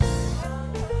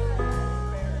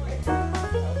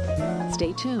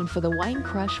Stay tuned for the Wine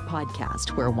Crush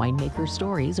podcast, where winemaker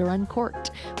stories are uncorked.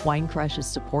 Wine Crush is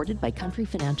supported by Country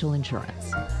Financial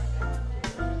Insurance.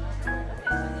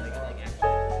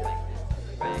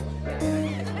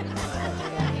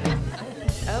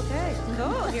 Okay,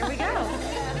 cool. Here we go.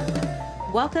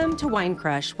 Welcome to Wine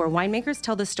Crush, where winemakers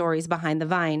tell the stories behind the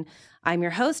vine. I'm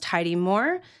your host, Heidi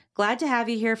Moore. Glad to have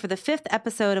you here for the 5th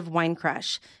episode of Wine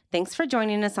Crush. Thanks for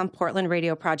joining us on Portland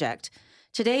Radio Project.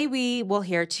 Today, we will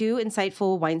hear 2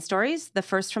 insightful wine stories, the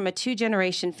first from a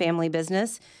 2-generation family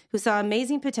business who saw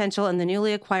amazing potential in the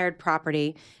newly acquired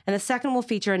property, and the second will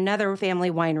feature another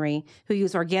family winery who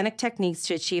use organic techniques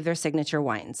to achieve their signature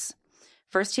wines.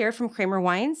 First here from Kramer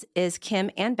Wines is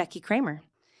Kim and Becky Kramer.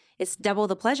 It's double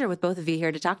the pleasure with both of you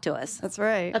here to talk to us. That's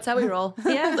right. That's how we roll.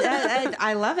 Yeah,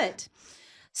 I love it.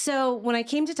 So when I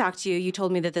came to talk to you, you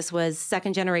told me that this was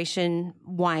 2nd-generation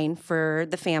wine for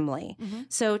the family. Mm-hmm.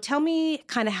 So tell me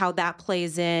kind of how that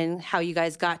plays in, how you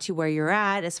guys got to where you're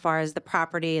at as far as the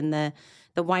property and the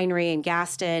winery in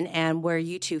Gaston, and where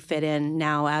you two fit in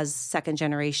now as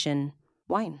 2nd-generation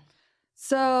wine.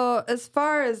 So as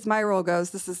far as my role goes,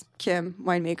 this is Kim,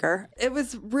 winemaker. It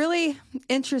was really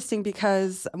interesting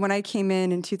because when I came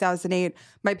in 2008,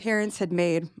 my parents had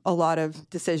made a lot of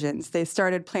decisions. They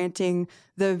started planting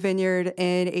the vineyard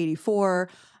in 84.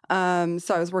 So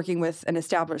I was working with an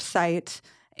established site,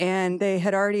 and they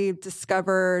had already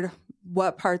discovered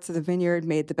what parts of the vineyard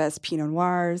made the best Pinot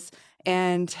Noirs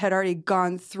and had already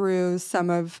gone through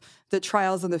some of the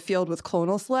trials in the field with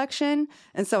clonal selection.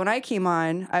 And so when I came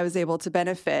on, I was able to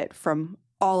benefit from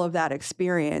all of that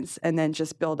experience and then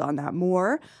just build on that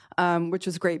more, which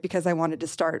was great because I wanted to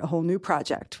start a whole new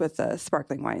project with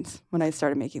sparkling wines when I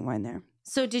started making wine there.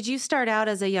 So did you start out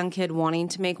as a young kid wanting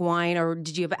to make wine, or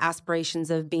did you have aspirations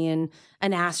of being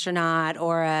an astronaut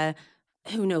or a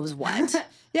who knows what?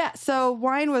 Yeah, so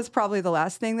wine was probably the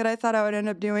last thing that I thought I would end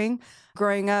up doing.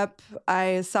 Growing up,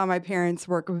 I saw my parents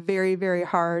work very, very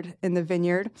hard in the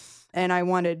vineyard, and I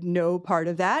wanted no part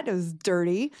of that. It was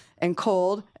dirty and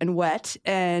cold and wet,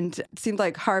 and it seemed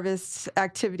like harvest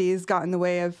activities got in the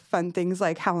way of fun things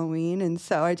like Halloween, and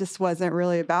so I just wasn't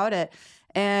really about it.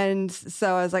 And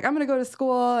so I was like, I'm going to go to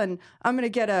school and I'm going to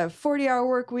get a 40-hour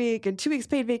work week and 2 weeks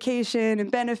paid vacation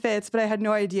and benefits, but I had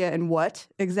no idea in what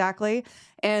exactly.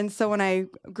 And so when I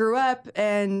grew up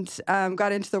and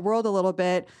got into the world a little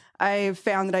bit, I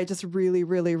found that I just really,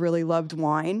 really, really loved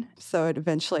wine. So it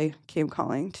eventually came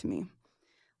calling to me.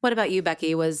 What about you,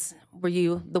 Becky? Were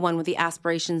you the one with the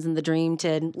aspirations and the dream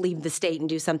to leave the state and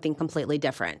do something completely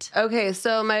different? Okay,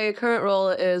 so my current role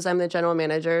is I'm the general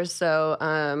manager. So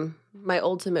my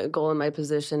ultimate goal in my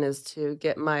position is to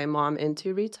get my mom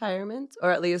into retirement,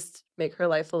 or at least make her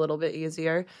life a little bit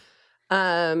easier.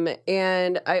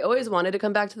 And I always wanted to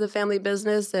come back to the family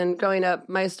business. And growing up,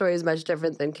 my story is much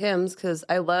different than Kim's because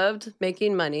I loved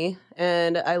making money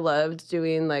and I loved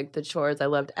doing like the chores. I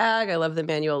loved ag. I loved the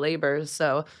manual labor.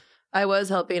 So I was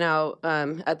helping out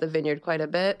at the vineyard quite a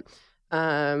bit.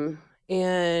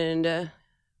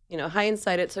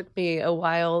 Hindsight, it took me a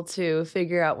while to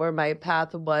figure out where my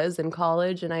path was in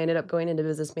college, and I ended up going into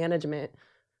business management.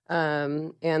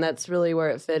 And that's really where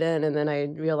it fit in. And then I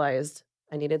realized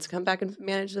I needed to come back and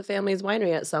manage the family's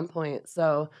winery at some point.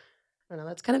 So, I don't know,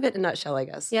 that's kind of it in a nutshell, I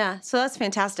guess. Yeah, so that's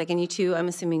fantastic. And you two, I'm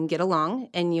assuming, get along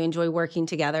and you enjoy working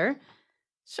together.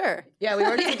 Sure. Yeah, we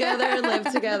work together and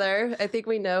live together. I think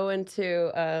we know when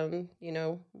to,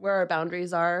 where our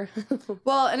boundaries are.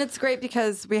 Well, and it's great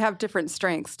because we have different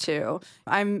strengths, too.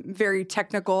 I'm very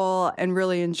technical and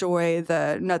really enjoy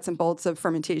the nuts and bolts of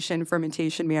fermentation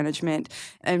management.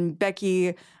 And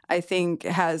Becky, I think,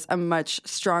 has a much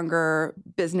stronger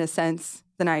business sense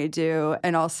than I do.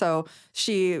 And also,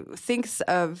 she thinks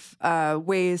of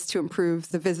ways to improve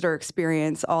the visitor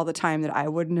experience all the time that I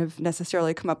wouldn't have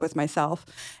necessarily come up with myself.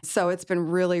 So it's been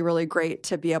really, really great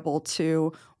to be able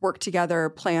to work together,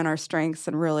 play on our strengths,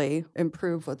 and really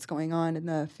improve what's going on in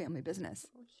the family business.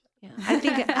 Yeah, I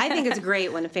think it's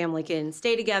great when a family can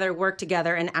stay together, work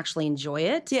together, and actually enjoy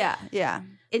it. Yeah.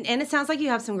 And it sounds like you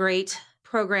have some great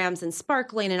programs and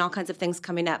sparkling and all kinds of things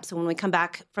coming up. So when we come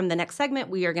back from the next segment,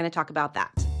 we are going to talk about that.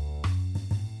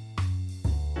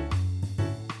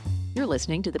 You're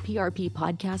listening to the PRP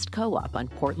Podcast Co-op on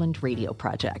Portland Radio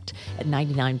Project at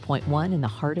 99.1 in the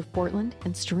heart of Portland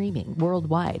and streaming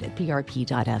worldwide at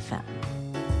prp.fm.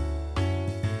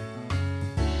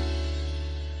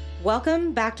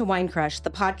 Welcome back to Wine Crush,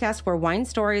 the podcast where wine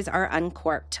stories are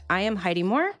uncorked. I am Heidi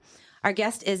Moore. Our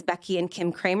guest is Becky and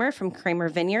Kim Kramer from Kramer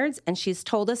Vineyards, and she's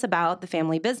told us about the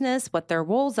family business, what their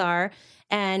roles are,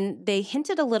 and they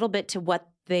hinted a little bit to what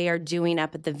they are doing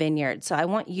up at the vineyard. So I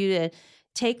want you to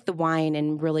take the wine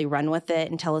and really run with it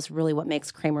and tell us really what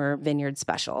makes Kramer Vineyard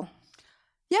special.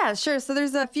 Yeah, sure. So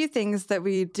there's a few things that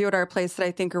we do at our place that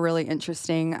I think are really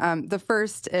interesting. The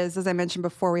first is, as I mentioned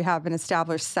before, we have an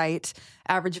established site.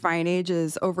 Average vine age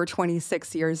is over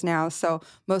 26 years now. So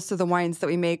most of the wines that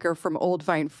we make are from old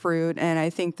vine fruit. And I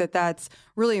think that that's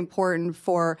really important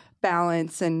for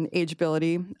balance and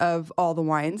ageability of all the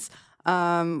wines.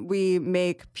 We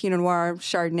make Pinot Noir,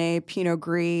 Chardonnay, Pinot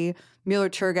Gris,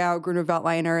 Müller-Thurgau, Gruner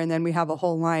Veltliner, and then we have a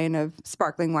whole line of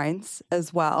sparkling wines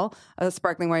as well.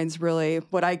 Sparkling wine's really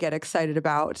what I get excited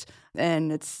about,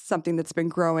 and it's something that's been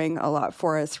growing a lot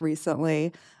for us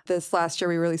recently. This last year,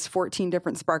 we released 14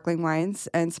 different sparkling wines,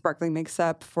 and sparkling makes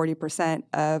up 40%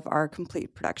 of our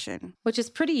complete production. Which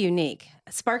is pretty unique.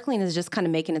 Sparkling is just kind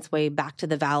of making its way back to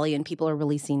the valley, and people are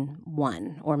releasing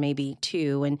one or maybe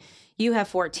two, and you have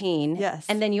 14. Yes.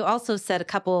 And then you also said a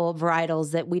couple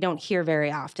varietals that we don't hear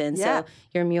very often. Yeah. So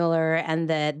your Mueller and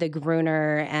the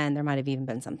Gruner, and there might have even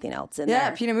been something else in there.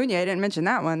 Yeah, Pinot Meunier, I didn't mention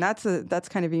that one. That's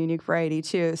kind of a unique variety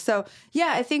too. So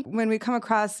yeah, I think when we come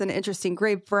across an interesting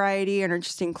grape variety or an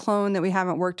interesting clone that we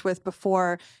haven't worked with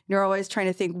before, you're always trying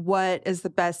to think, what is the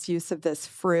best use of this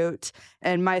fruit?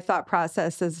 And my thought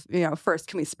process is, first,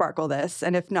 can we sparkle this?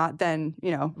 And if not, then,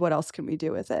 what else can we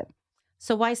do with it?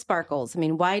 So why sparkles? I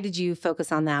mean, why did you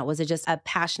focus on that? Was it just a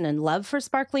passion and love for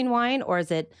sparkling wine, or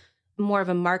is it more of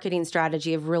a marketing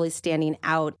strategy of really standing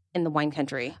out in the wine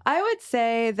country? I would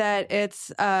say that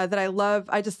it's that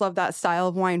I just love that style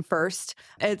of wine first.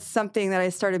 It's something that I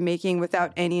started making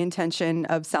without any intention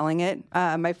of selling it.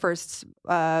 My first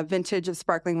vintage of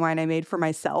sparkling wine I made for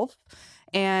myself,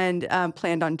 and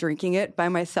planned on drinking it by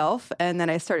myself. And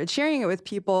then I started sharing it with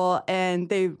people, and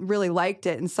they really liked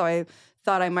it. And so I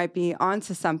thought I might be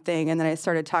onto something. And then I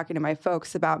started talking to my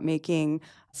folks about making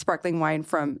sparkling wine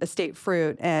from estate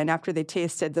fruit. And after they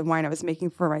tasted the wine I was making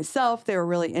for myself, they were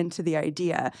really into the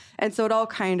idea. And so it all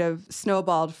kind of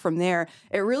snowballed from there.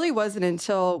 It really wasn't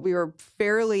until we were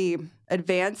fairly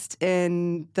advanced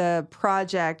in the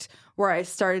project where I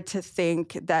started to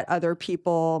think that other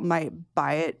people might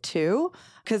buy it too.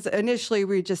 Because initially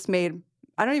we just made,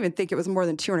 I don't even think it was more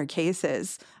than 200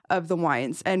 cases of the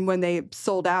wines. And when they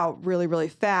sold out really, really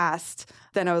fast,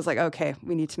 then I was like, okay,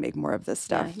 we need to make more of this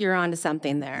stuff. Yeah, you're onto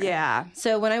something there. Yeah.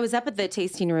 So when I was up at the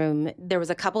tasting room, there was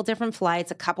a couple different flights,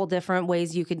 a couple different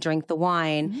ways you could drink the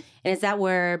wine. Mm-hmm. And is that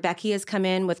where Becky has come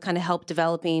in with kind of help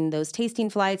developing those tasting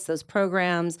flights, those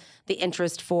programs, the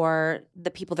interest for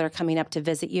the people that are coming up to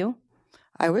visit you?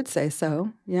 I would say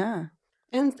so, yeah.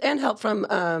 And help from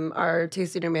our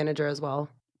tasting room manager as well.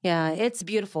 Yeah, it's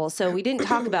beautiful. So we didn't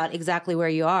talk about exactly where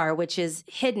you are, which is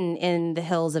hidden in the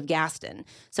hills of Gaston.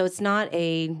 So it's not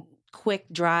a quick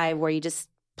drive where you just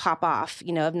pop off,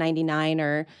 of 99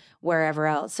 or wherever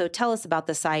else. So tell us about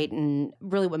the site and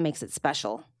really what makes it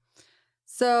special.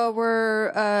 So we're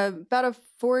about a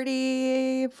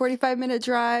 45-minute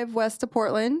drive west of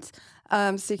Portland.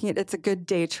 So it's a good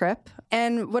day trip.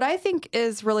 And what I think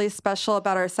is really special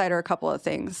about our site are a couple of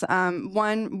things.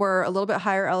 One, we're a little bit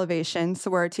higher elevation. So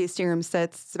where our tasting room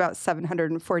sits, it's about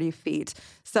 740 feet.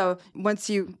 So once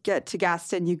you get to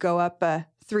Gaston, you go up a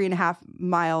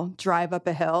 3.5-mile drive up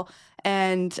a hill.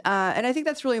 And I think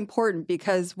that's really important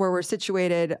because where we're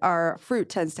situated, our fruit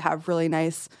tends to have really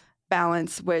nice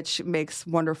balance, which makes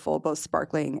wonderful both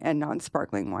sparkling and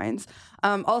non-sparkling wines.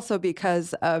 Also,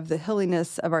 because of the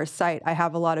hilliness of our site, I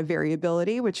have a lot of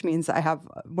variability, which means I have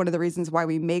one of the reasons why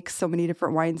we make so many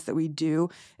different wines that we do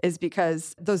is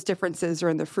because those differences are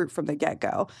in the fruit from the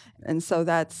get-go. And so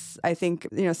that's, I think,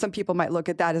 some people might look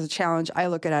at that as a challenge. I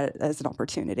look at it as an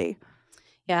opportunity.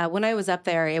 Yeah, when I was up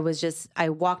there, it was just, I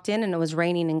walked in and it was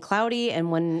raining and cloudy and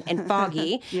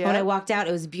foggy. Yeah. When I walked out,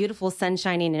 it was beautiful sun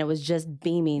shining and it was just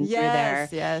beaming through there.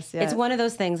 Yes. It's one of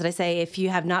those things that I say, if you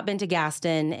have not been to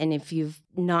Gaston and if you've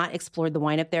not explored the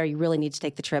wine up there, you really need to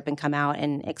take the trip and come out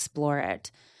and explore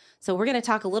it. So we're going to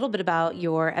talk a little bit about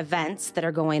your events that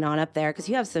are going on up there because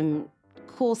you have some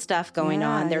cool stuff going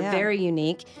on. They're very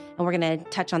unique, and we're going to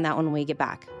touch on that when we get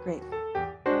back. Great.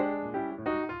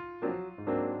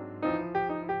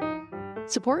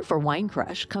 Support for Wine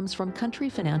Crush comes from Country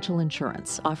Financial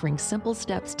Insurance, offering simple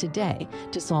steps today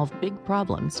to solve big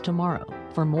problems tomorrow.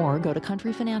 For more, go to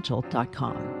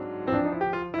countryfinancial.com.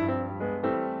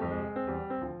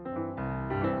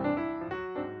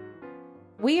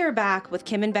 We are back with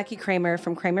Kim and Becky Kramer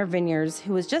from Kramer Vineyards,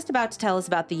 who was just about to tell us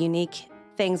about the unique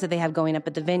things that they have going up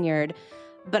at the vineyard.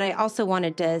 But I also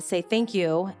wanted to say thank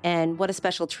you, and what a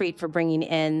special treat for bringing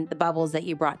in the bubbles that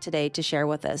you brought today to share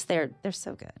with us. They're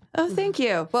so good. Oh, thank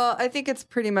you. Well, I think it's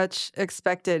pretty much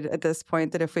expected at this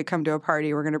point that if we come to a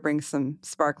party, we're going to bring some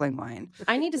sparkling wine.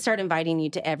 I need to start inviting you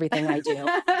to everything I do.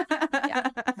 Yeah.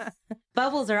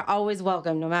 Bubbles are always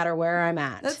welcome, no matter where I'm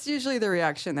at. That's usually the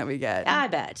reaction that we get. I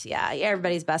bet. Yeah.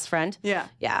 Everybody's best friend. Yeah.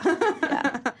 Yeah.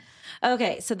 Yeah.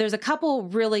 Okay. So there's a couple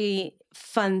really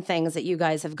fun things that you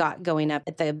guys have got going up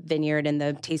at the vineyard and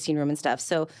the tasting room and stuff.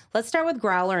 So let's start with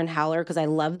Growler and Howler because I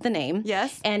love the name.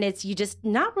 Yes. And it's you just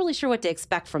not really sure what to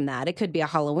expect from that. It could be a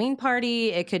Halloween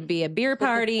party. It could be a beer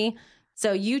party.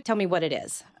 So you tell me what it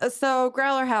is. So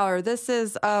Growler Howler, this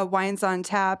is wines on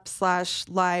tap /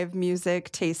 live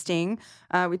music tasting.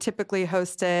 We typically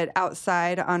host it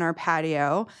outside on our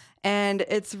patio. And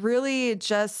it's really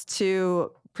just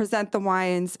to present the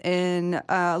wines in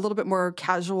a little bit more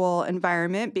casual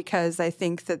environment because I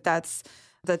think that that's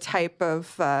the type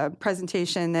of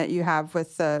presentation that you have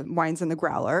with the wines in the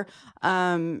Growler,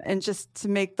 and just to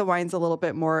make the wines a little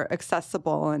bit more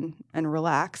accessible and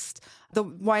relaxed. The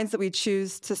wines that we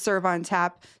choose to serve on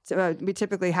tap, we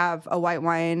typically have a white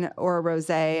wine or a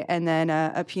rosé and then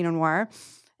a Pinot Noir.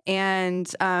 And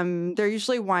they're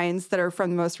usually wines that are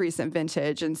from the most recent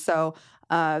vintage. And so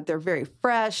they're very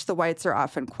fresh. The whites are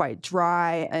often quite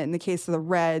dry. In the case of the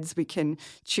reds, we can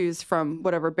choose from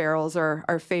whatever barrels are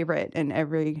our favorite in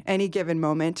any given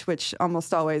moment, which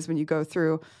almost always when you go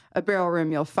through a barrel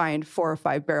room, you'll find 4 or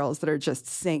 5 barrels that are just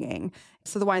singing.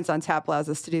 So the wines on tap allows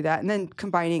us to do that. And then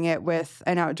combining it with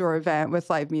an outdoor event with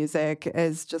live music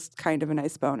is just kind of a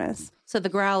nice bonus. So the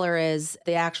Growler is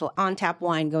the actual on tap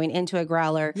wine going into a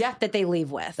Growler that they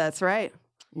leave with. That's right.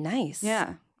 Nice.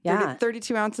 Yeah. Yeah.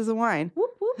 32 ounces of wine.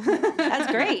 Whoop, whoop.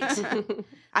 That's great.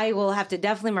 I will have to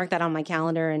definitely mark that on my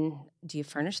calendar. And do you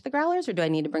furnish the Growlers or do I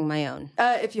need to bring my own?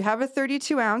 If you have a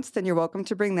 32 ounce, then you're welcome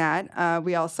to bring that.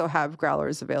 We also have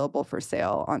Growlers available for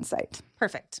sale on site.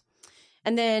 Perfect.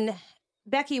 And then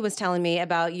Becky was telling me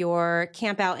about your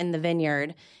camp out in the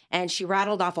vineyard, and she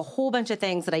rattled off a whole bunch of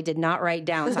things that I did not write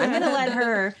down. So I'm going to let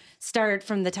her start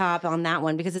from the top on that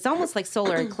one because it's almost like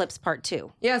Solar Eclipse Part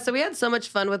 2. Yeah, so we had so much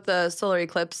fun with the Solar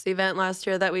Eclipse event last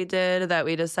year that we did that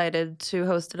we decided to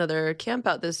host another camp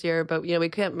out this year, but we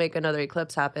can't make another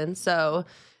eclipse happen. So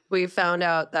we found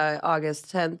out that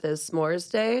August 10th is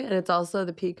S'mores Day, and it's also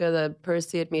the peak of the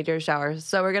Perseid meteor shower.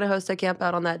 So we're going to host a camp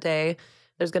out on that day.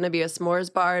 There's going to be a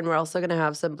s'mores bar, and we're also going to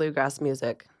have some bluegrass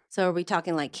music. So are we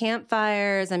talking like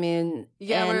campfires? I mean,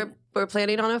 yeah, we're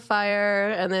planning on a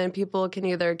fire, and then people can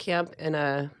either camp in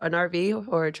an RV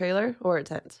or a trailer or a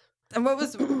tent. And what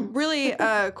was really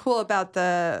cool about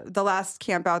the last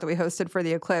camp out that we hosted for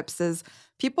the eclipse is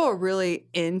people are really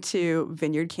into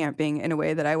vineyard camping in a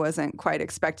way that I wasn't quite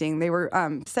expecting. They were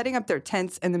setting up their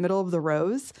tents in the middle of the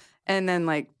rows and then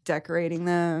like decorating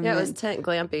them. Yeah, it was tent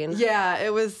glamping. Yeah,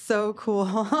 it was so cool.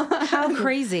 How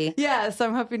crazy. Yeah, so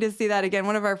I'm hoping to see that again.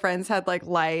 One of our friends had like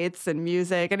lights and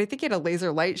music, and I think he had a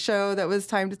laser light show that was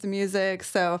timed with the music.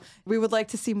 So we would like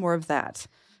to see more of that.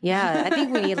 Yeah, I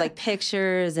think we need like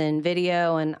pictures and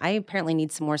video, and I apparently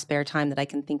need some more spare time that I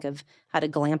can think of how to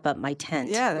glamp up my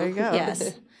tent. Yeah, there you go.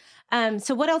 Yes.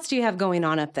 So what else do you have going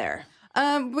on up there?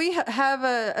 We have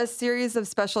a series of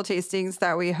special tastings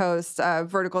that we host,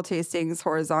 vertical tastings,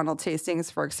 horizontal tastings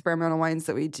for experimental wines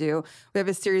that we do. We have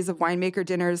a series of winemaker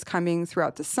dinners coming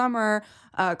throughout the summer,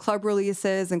 club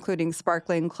releases, including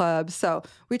sparkling clubs. So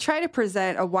we try to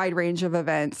present a wide range of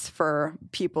events for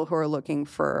people who are looking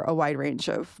for a wide range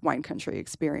of wine country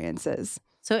experiences.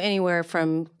 So anywhere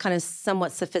from kind of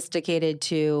somewhat sophisticated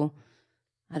to,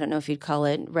 I don't know if you'd call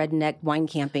it redneck wine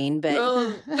camping, but...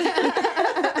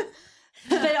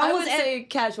 But I would say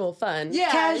casual fun.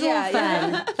 Yeah, casual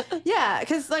fun. Yeah,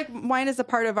 because like wine is a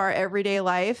part of our everyday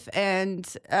life, and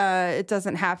it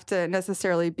doesn't have to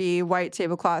necessarily be white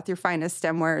tablecloth, your finest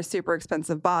stemware, super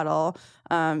expensive bottle.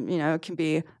 It can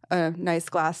be a nice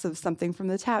glass of something from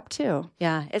the tap too.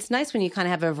 Yeah, it's nice when you kind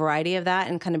of have a variety of that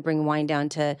and kind of bring wine down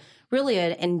to really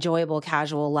an enjoyable,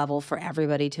 casual level for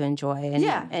everybody to enjoy.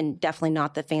 And definitely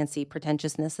not the fancy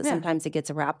pretentiousness that sometimes it gets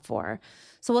a rap for.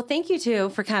 So, well, thank you, too,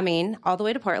 for coming all the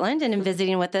way to Portland and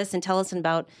visiting with us and tell us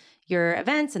about your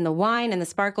events and the wine and the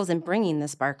sparkles and bringing the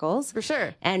sparkles. For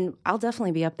sure. And I'll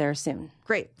definitely be up there soon.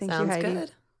 Great. Thank you, Heidi. Sounds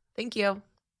good. Thank you.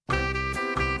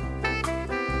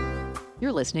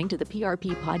 You're listening to the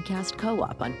PRP Podcast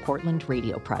Co-op on Portland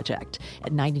Radio Project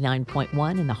at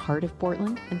 99.1 in the heart of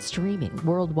Portland and streaming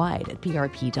worldwide at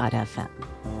prp.fm.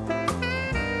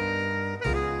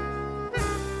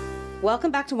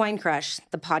 Welcome back to Wine Crush,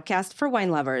 the podcast for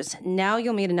wine lovers. Now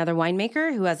you'll meet another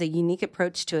winemaker who has a unique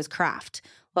approach to his craft.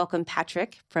 welcome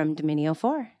Patrick from Dominio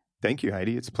 4. Thank you,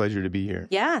 Heidi. It's a pleasure to be here.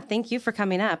 Yeah, thank you for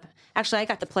coming up. Actually, I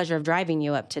got the pleasure of driving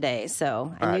you up today,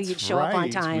 so I knew you'd show up on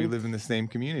time. We live in the same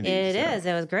community. It is.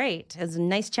 It was great. It was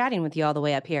nice chatting with you all the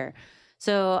way up here.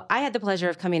 So I had the pleasure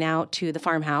of coming out to the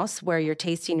farmhouse where your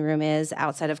tasting room is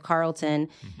outside of Carlton.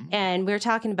 And we were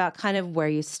talking about kind of where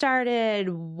you started,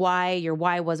 why your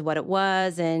why was what it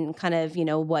was, and kind of,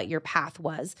 what your path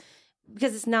was.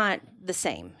 Because it's not the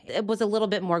same. It was a little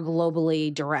bit more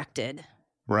globally directed.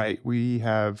 Right. We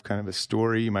have kind of a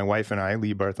story. My wife and I,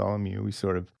 Lee Bartholomew, we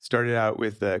sort of started out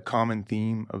with the common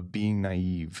theme of being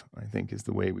naive, I think is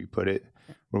the way we put it,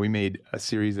 where we made a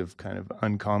series of kind of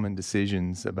uncommon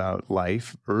decisions about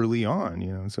life early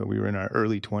on, So we were in our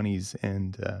early 20s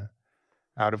and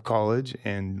out of college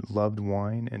and loved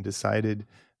wine and decided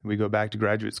we'd go back to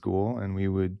graduate school and we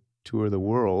would tour the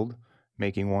world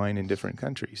making wine in different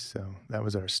countries. So that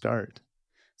was our start.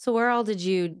 So where all did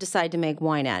you decide to make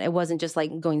wine at? It wasn't just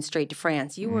like going straight to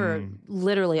France. You were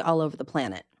literally all over the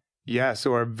planet. Yeah.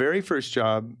 So our very first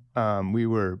job, we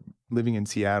were living in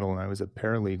Seattle and I was a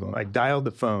paralegal. I dialed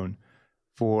the phone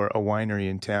for a winery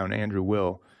in town, Andrew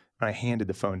Will. And I handed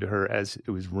the phone to her as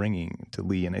it was ringing to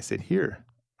Lee. And I said, here,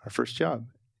 our first job.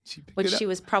 Which she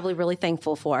was probably really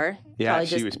thankful for. Yeah,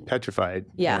 she was petrified.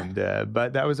 Yeah. And,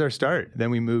 but that was our start. Then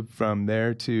we moved from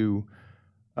there to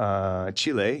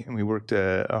Chile, and we worked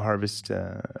a harvest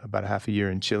about half a year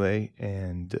in Chile,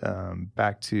 and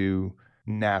back to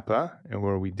Napa, and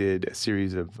where we did a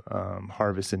series of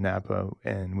harvests in Napa,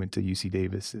 and went to UC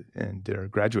Davis and did our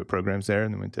graduate programs there,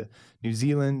 and then went to New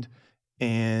Zealand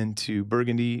and to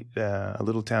Burgundy, a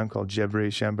little town called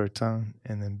Gevrey-Chambertin,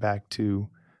 and then back to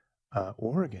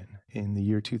Oregon in the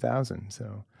year 2000.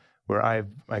 So where I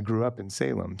grew up in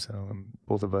Salem, so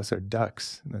both of us are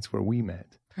Ducks, and that's where we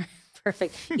met.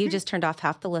 Perfect. You just turned off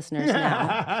half the listeners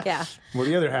now. Yeah. Well,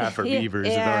 the other half are beavers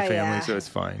of our family, so it's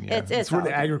fine. Yeah. It's where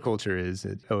the agriculture is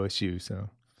at OSU. So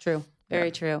true. Very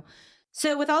true.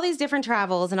 So with all these different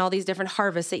travels and all these different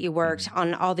harvests that you worked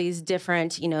on all these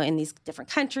different, in these different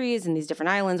countries and these different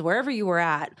islands, wherever you were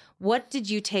at, what did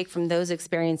you take from those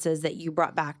experiences that you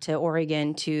brought back to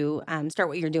Oregon to start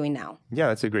what you're doing now? Yeah,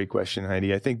 that's a great question,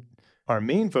 Heidi. I think our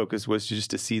main focus was just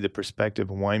to see the perspective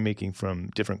of winemaking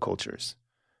from different cultures.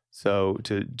 So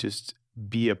to just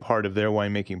be a part of their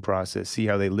winemaking process, see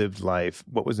how they lived life,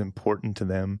 what was important to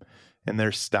them, and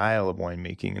their style of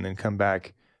winemaking, and then come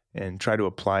back and try to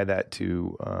apply that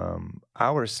to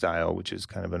our style, which is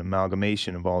kind of an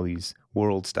amalgamation of all these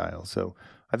world styles. So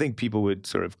I think people would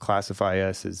sort of classify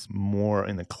us as more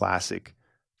in the classic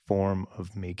form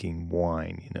of making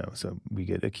wine, So we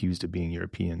get accused of being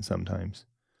European sometimes.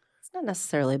 It's not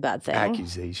necessarily a bad thing.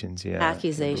 Accusations, yeah.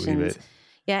 Accusations.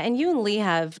 Yeah, and you and Lee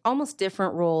have almost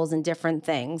different roles and different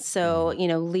things. So,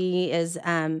 Lee is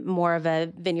more of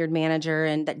a vineyard manager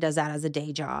and that does that as a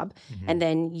day job. And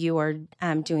then you are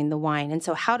doing the wine. And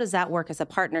so how does that work as a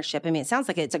partnership? I mean, it sounds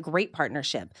like it's a great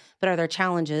partnership, but are there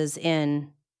challenges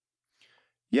in...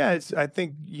 Yeah, I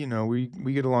think,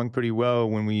 we get along pretty well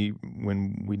when we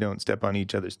don't step on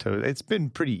each other's toes. It's been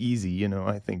pretty easy,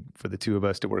 I think, for the two of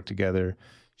us to work together.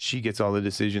 She gets all the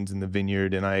decisions in the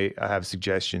vineyard, and I have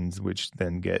suggestions which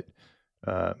then get,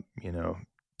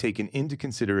 taken into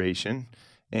consideration.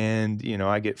 And,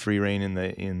 I get free rein in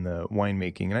the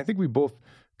winemaking. And I think we both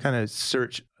kind of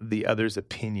search the other's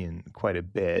opinion quite a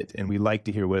bit, and we like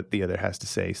to hear what the other has to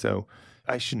say. So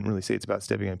I shouldn't really say it's about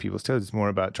stepping on people's toes. It's more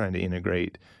about trying to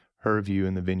integrate her view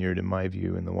in the vineyard and my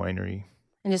view in the winery.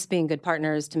 And just being good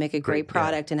partners to make a great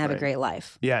product and have a great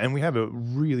life. Yeah, and we have a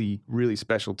really, really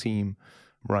special team.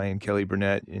 Ryan Kelly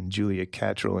Burnett and Julia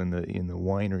Cattrall in the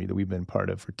winery that we've been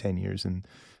part of for 10 years. And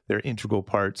they're integral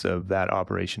parts of that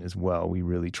operation as well. We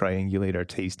really triangulate our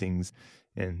tastings,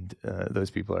 and those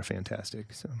people are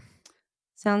fantastic. So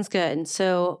sounds good.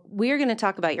 So we're going to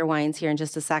talk about your wines here in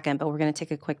just a second, but we're going to take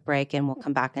a quick break and we'll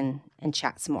come back and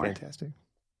chat some more. Fantastic.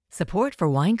 Support for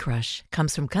Wine Crush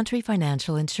comes from Country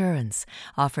Financial Insurance,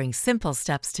 offering simple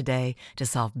steps today to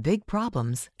solve big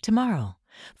problems tomorrow.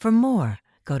 For more,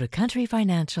 go to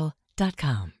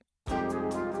countryfinancial.com.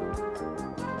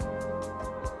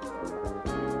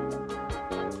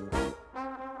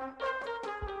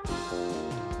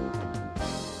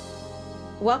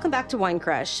 Welcome back to Wine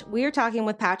Crush. We are talking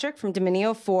with Patrick from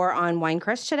Dominio 4 on Wine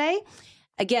Crush today.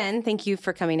 Again, thank you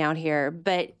for coming out here,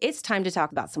 but it's time to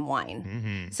talk about some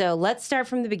wine. So let's start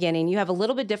from the beginning. You have a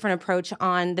little bit different approach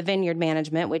on the vineyard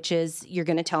management, which is you're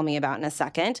going to tell me about in a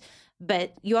second.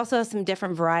 But you also have some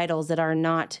different varietals that are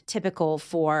not typical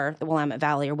for the Willamette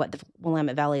Valley, or what the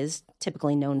Willamette Valley is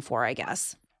typically known for, I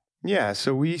guess. Yeah,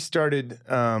 so we started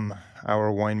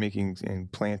our winemaking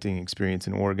and planting experience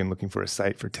in Oregon looking for a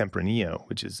site for Tempranillo,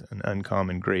 which is an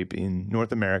uncommon grape in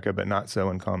North America, but not so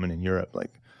uncommon in Europe.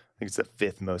 Like, I think it's the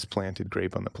 5th most planted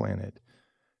grape on the planet.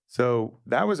 So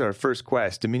that was our first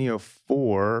quest. Dominio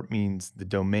 4 means the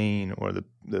domain or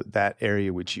that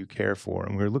area which you care for.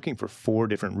 And we were looking for 4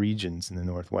 different regions in the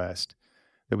Northwest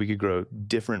that we could grow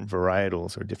different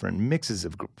varietals or different mixes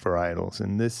of varietals.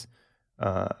 And this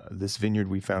vineyard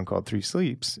we found called Three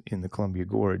Sleeps in the Columbia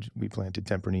Gorge, we planted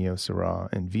Tempranillo,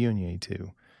 Syrah, and Viognier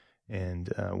too.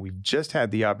 And we've just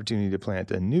had the opportunity to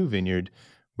plant a new vineyard,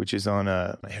 which is on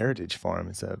a heritage farm.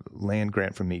 It's a land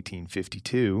grant from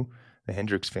 1852, the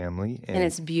Hendricks family. And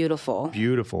it's beautiful.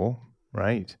 Beautiful,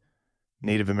 right.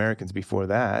 Native Americans before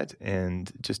that,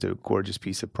 and just a gorgeous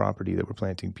piece of property that we're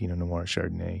planting Pinot Noir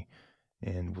Chardonnay.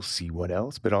 And we'll see what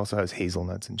else, but also has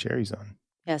hazelnuts and cherries on.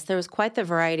 Yes, there was quite the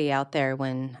variety out there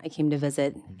when I came to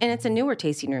visit. And it's a newer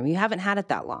tasting room. You haven't had it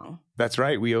that long. That's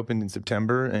right. We opened in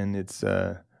September, and it's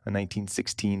a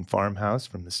 1916 farmhouse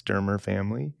from the Sturmer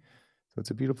family. So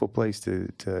it's a beautiful place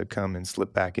to come and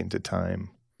slip back into time.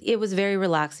 It was very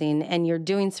relaxing, and you're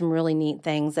doing some really neat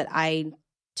things that I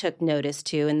took notice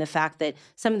to. And the fact that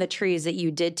some of the trees that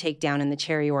you did take down in the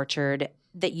cherry orchard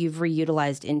that you've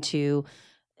reutilized into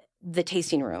the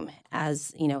tasting room,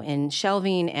 as you know, in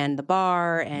shelving and the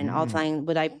bar and all the things,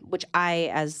 which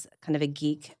I, as kind of a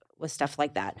geek with stuff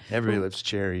like that. Everybody loves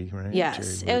cherry, right?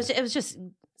 Yes, cherry it was just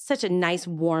such a nice,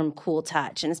 warm, cool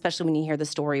touch, and especially when you hear the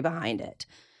story behind it.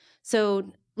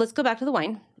 So let's go back to the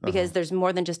wine, because there's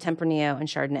more than just Tempranillo and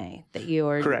Chardonnay that you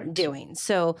are doing.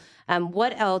 So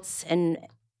what else? And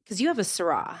because you have a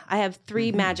Syrah. I have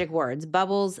 3 magic words: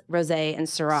 bubbles, rosé, and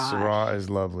Syrah. Syrah is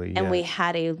lovely. And we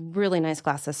had a really nice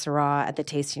glass of Syrah at the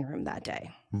tasting room that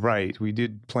day. Right. We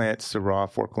did plant Syrah,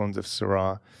 4 clones of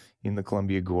Syrah in the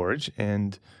Columbia Gorge.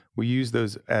 And we use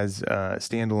those as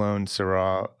standalone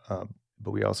Syrah,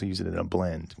 but we also use it in a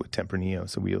blend with Tempranillo.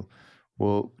 So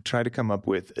we'll try to come up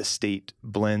with estate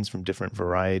blends from different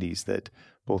varieties that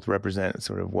both represent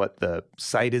sort of what the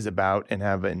site is about and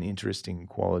have an interesting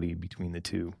quality between the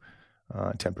two,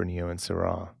 Tempranillo and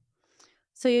Syrah.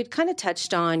 So you'd kind of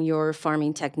touched on your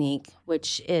farming technique,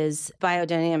 which is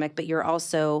biodynamic, but you're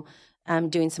also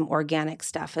doing some organic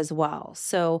stuff as well.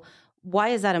 So why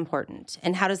is that important,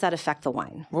 and how does that affect the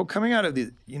wine? Well, coming out of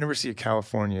the University of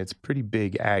California, it's a pretty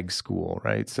big ag school,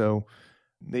 right? So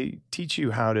they teach you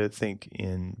how to think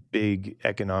in big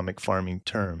economic farming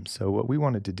terms. So what we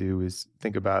wanted to do is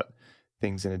think about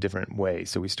things in a different way.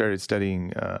 So we started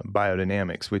studying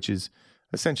biodynamics, which is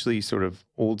essentially sort of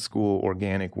old school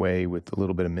organic way with a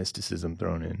little bit of mysticism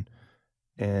thrown in.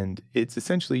 And it's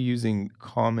essentially using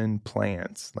common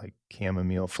plants like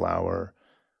chamomile flower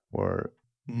or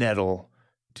nettle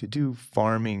to do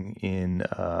farming in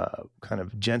kind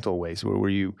of gentle ways, where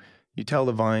you tell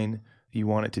the vine you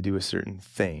want it to do a certain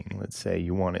thing. Let's say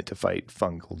you want it to fight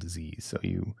fungal disease. So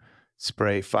you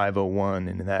spray 501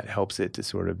 and that helps it to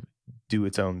sort of do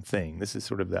its own thing. This is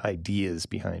sort of the ideas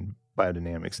behind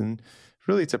biodynamics. And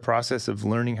really it's a process of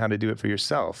learning how to do it for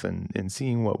yourself and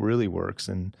seeing what really works,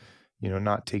 and, you know,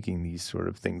 not taking these sort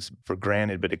of things for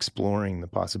granted, but exploring the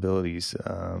possibilities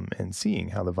and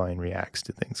seeing how the vine reacts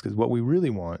to things. Because what we really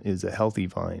want is a healthy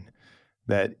vine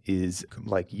that is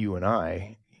like you and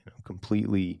I, you know,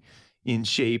 completely in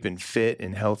shape and fit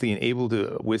and healthy and able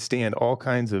to withstand all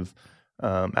kinds of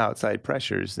outside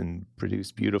pressures and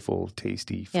produce beautiful,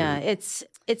 tasty food. Yeah, it's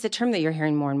a term that you're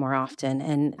hearing more and more often,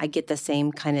 and I get the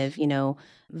same kind of, you know,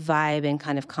 vibe and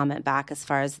kind of comment back as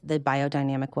far as the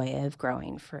biodynamic way of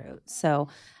growing fruit. So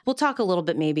we'll talk a little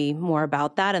bit maybe more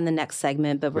about that in the next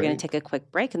segment, but we're going to take a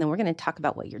quick break, and then we're going to talk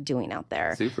about what you're doing out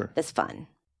there. Super. That's fun.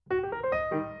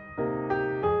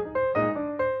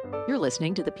 You're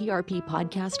listening to the PRP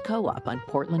Podcast Co-op on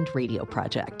Portland Radio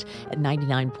Project at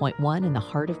 99.1 in the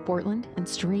heart of Portland and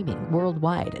streaming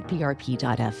worldwide at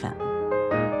prp.fm.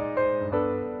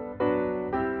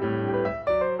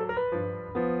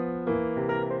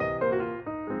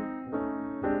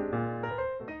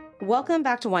 Welcome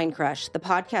back to Wine Crush, the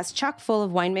podcast chock full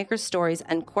of winemakers' stories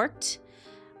uncorked.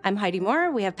 I'm Heidi Moore.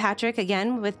 We have Patrick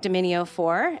again with Dominio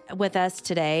 4 with us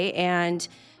today, and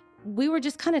we were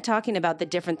just kind of talking about the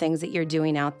different things that you're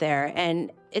doing out there,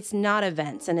 and it's not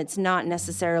events, and it's not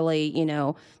necessarily, you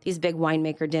know, these big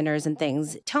winemaker dinners and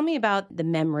things. Tell me about the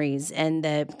memories and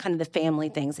the kind of the family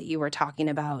things that you were talking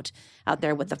about out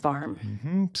there with the farm.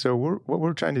 Mm-hmm. So what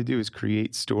we're trying to do is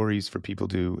create stories for people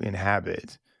to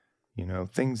inhabit, you know,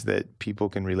 things that people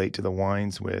can relate to the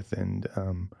wines with. And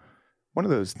one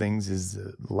of those things is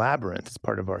Labyrinth. It's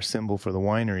part of our symbol for the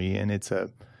winery, and it's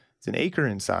a It's an acre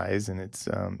in size, and it's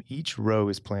each row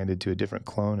is planted to a different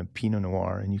clone of Pinot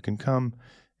Noir, and you can come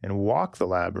and walk the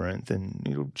labyrinth, and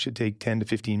it should take 10 to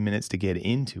 15 minutes to get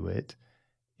into it.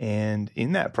 And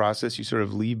in that process, you sort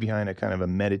of leave behind a kind of a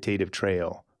meditative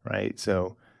trail, right?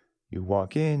 So you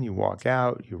walk in, you walk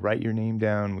out, you write your name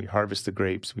down, we harvest the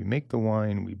grapes, we make the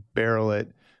wine, we barrel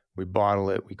it, we bottle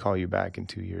it, we call you back in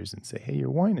 2 years and say, hey, your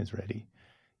wine is ready.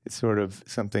 It's sort of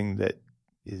something that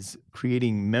is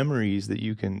creating memories that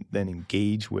you can then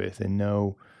engage with and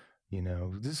know,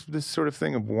 this sort of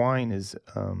thing of wine is,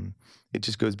 it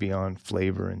just goes beyond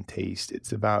flavor and taste.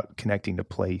 It's about connecting to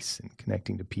place and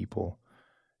connecting to people.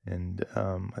 And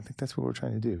I think that's what we're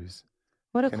trying to do.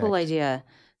 What a cool idea.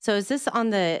 So is this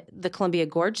on the Columbia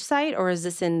Gorge site, or is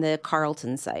this in the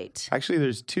Carlton site? Actually,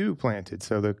 there's 2 planted.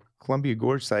 So the Columbia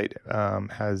Gorge site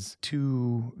has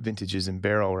 2 vintages in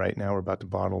barrel right now. We're about to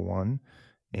bottle one.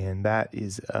 And that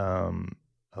is a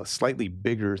slightly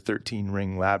bigger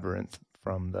 13-ring labyrinth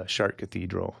from the Chartres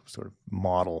Cathedral sort of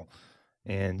model.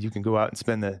 And you can go out and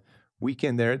spend the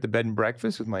weekend there at the bed and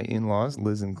breakfast with my in-laws,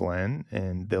 Liz and Glenn,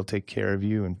 and they'll take care of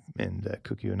you and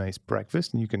cook you a nice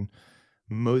breakfast. And you can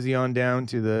mosey on down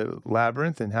to the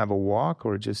labyrinth and have a walk,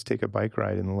 or just take a bike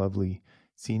ride in the lovely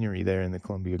scenery there in the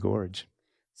Columbia Gorge.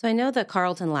 So I know the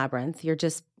Carlton Labyrinth, you're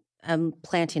just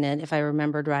planting it, if I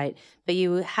remembered right, but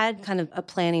you had kind of a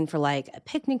planning for like a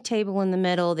picnic table in the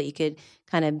middle that you could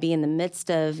kind of be in the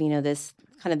midst of, this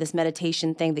kind of this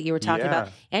meditation thing that you were talking about,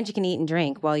 and you can eat and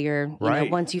drink while you're,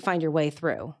 once you find your way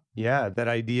through. Yeah, that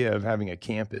idea of having a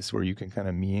campus where you can kind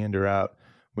of meander out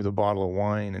with a bottle of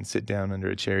wine and sit down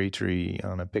under a cherry tree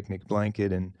on a picnic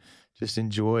blanket and just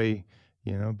enjoy,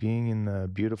 being in the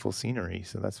beautiful scenery.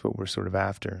 So that's what we're sort of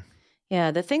after.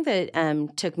 Yeah, the thing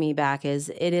that took me back is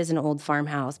it is an old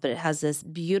farmhouse, but it has this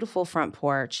beautiful front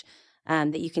porch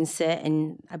that you can sit,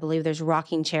 and I believe there's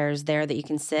rocking chairs there that you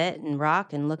can sit and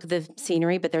rock and look at the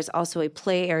scenery, but there's also a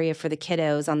play area for the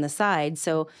kiddos on the side,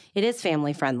 so it is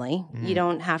family friendly. Mm. You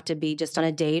don't have to be just on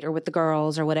a date or with the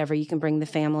girls or whatever. You can bring the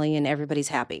family and everybody's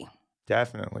happy.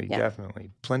 Definitely.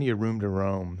 Plenty of room to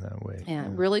roam that way. Yeah,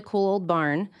 really cool old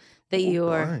barn.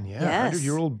 Barn, yes.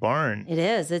 100-year-old barn. It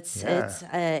is. It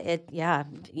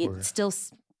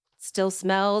still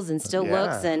smells and still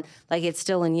looks and like it's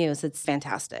still in use. It's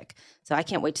fantastic. So I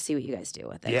can't wait to see what you guys do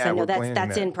with it. Yeah, I know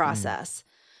that's in process. Mm.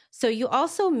 So you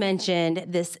also mentioned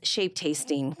this shape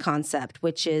tasting concept,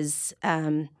 which is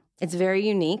it's very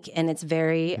unique and it's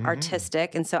very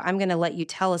artistic. And so I'm going to let you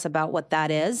tell us about what that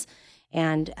is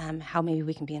and how maybe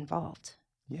we can be involved.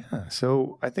 Yeah.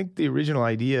 So I think the original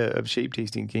idea of shape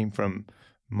tasting came from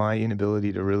my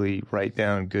inability to really write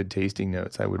down good tasting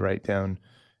notes. I would write down,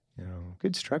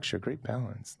 good structure, great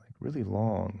balance, like really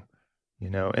long,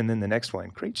 and then the next one,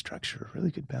 great structure, really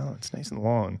good balance, nice and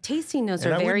long. Tasting notes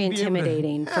are very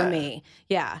intimidating for me.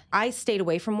 Yeah. I stayed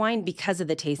away from wine because of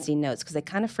the tasting notes, because they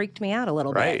kind of freaked me out a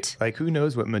little bit. Like who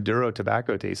knows what Maduro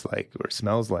tobacco tastes like or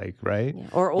smells like, right? Yeah.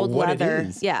 Or old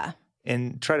leather. Yeah.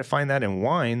 And try to find that in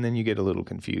wine, then you get a little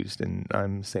confused. And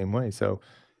I'm the same way. So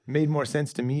it made more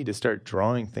sense to me to start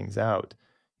drawing things out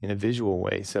in a visual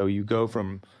way. So you go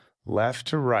from left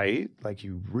to right, like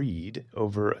you read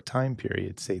over a time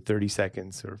period, say 30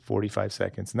 seconds or 45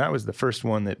 seconds. And that was the first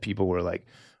one that people were like,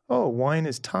 oh, wine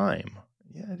is time.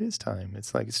 Yeah, it is time.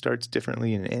 It's like it starts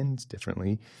differently and it ends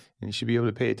differently. And you should be able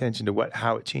to pay attention to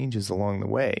how it changes along the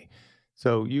way.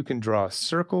 So you can draw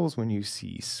circles when you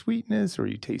see sweetness or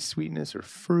you taste sweetness or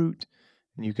fruit.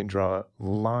 And you can draw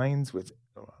lines with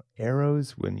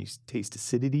arrows when you taste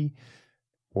acidity.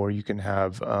 Or you can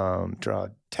have draw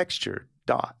texture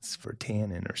dots for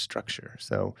tannin or structure.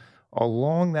 So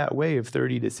along that way of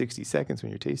 30 to 60 seconds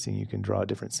when you're tasting, you can draw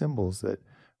different symbols that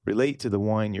relate to the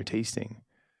wine you're tasting.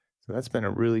 So that's been a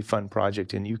really fun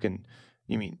project. And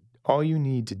all you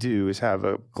need to do is have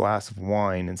a glass of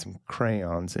wine and some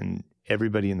crayons, and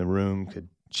everybody in the room could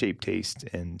shape taste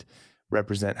and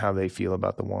represent how they feel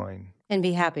about the wine. And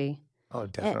be happy. Oh,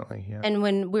 definitely, yeah. And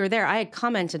when we were there, I had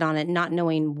commented on it, not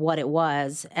knowing what it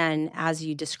was. And as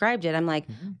you described it, I'm like,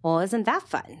 well, isn't that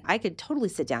fun? I could totally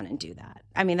sit down and do that.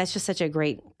 I mean, that's just such a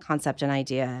great concept and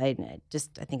idea. I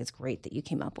think it's great that you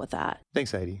came up with that.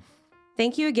 Thanks, Heidi.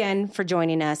 Thank you again for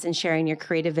joining us and sharing your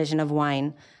creative vision of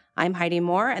wine. I'm Heidi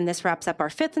Moore, and this wraps up our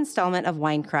 5th installment of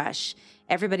Wine Crush.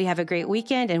 Everybody have a great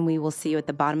weekend, and we will see you at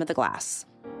the bottom of the glass.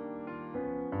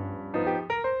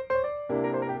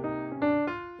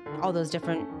 All those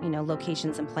different,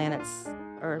 locations and planets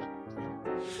are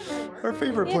our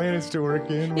favorite planets to work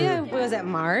in. Yeah, was it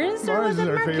Mars? Or was it is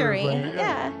our Mercury? favorite planet.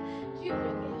 Yeah.